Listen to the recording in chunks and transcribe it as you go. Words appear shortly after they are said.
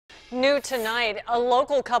New tonight, a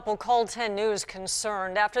local couple called 10 News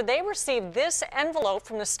concerned after they received this envelope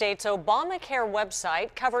from the state's Obamacare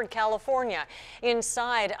website, Covered California.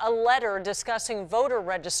 Inside, a letter discussing voter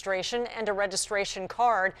registration and a registration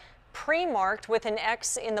card pre-marked with an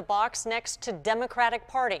X in the box next to Democratic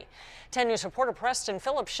Party. 10 News reporter Preston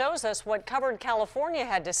Phillips shows us what Covered California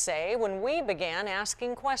had to say when we began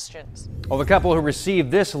asking questions. Well, the couple who received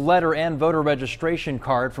this letter and voter registration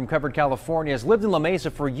card from Covered California has lived in La Mesa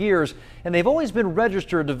for years, and they've always been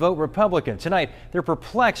registered to vote Republican. Tonight, they're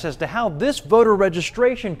perplexed as to how this voter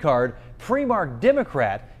registration card, pre-marked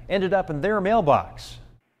Democrat, ended up in their mailbox.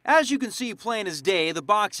 As you can see plain as day, the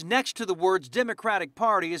box next to the words Democratic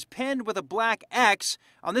Party is pinned with a black X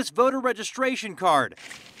on this voter registration card.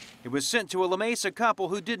 It was sent to a La Mesa couple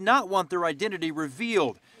who did not want their identity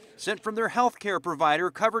revealed. Sent from their health care provider,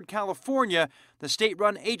 Covered California, the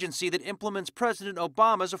state-run agency that implements President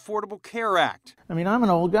Obama's Affordable Care Act. I mean, I'm an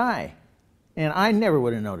old guy, and I never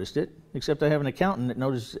would have noticed it, except I have an accountant that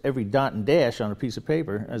notices every dot and dash on a piece of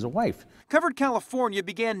paper as a wife. Covered California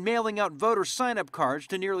began mailing out voter sign-up cards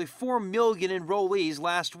to nearly 4 million enrollees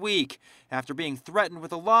last week after being threatened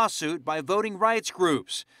with a lawsuit by voting rights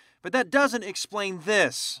groups. But that doesn't explain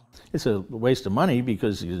this. It's a waste of money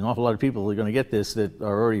because there's an awful lot of people who are going to get this that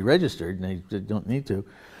are already registered and they don't need to.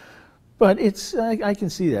 But I can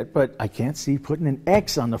see that, but I can't see putting an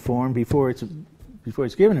X on the form before it's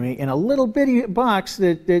given to me in a little bitty box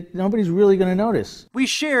that nobody's really going to notice. We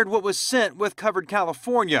shared what was sent with Covered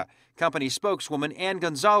California. Company spokeswoman Ann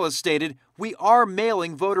Gonzalez stated, "We are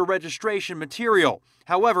mailing voter registration material.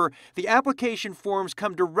 However, the application forms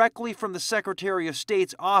come directly from the Secretary of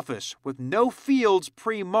State's office with no fields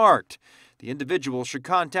pre-marked. The individual should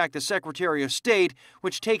contact the Secretary of State,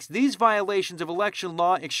 which takes these violations of election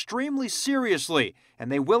law extremely seriously,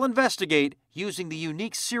 and they will investigate using the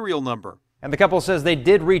unique serial number." And the couple says they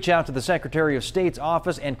did reach out to the Secretary of State's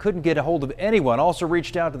office and couldn't get a hold of anyone. Also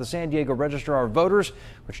reached out to the San Diego Registrar of Voters,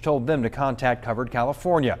 which told them to contact Covered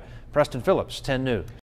California. Preston Phillips, 10 News.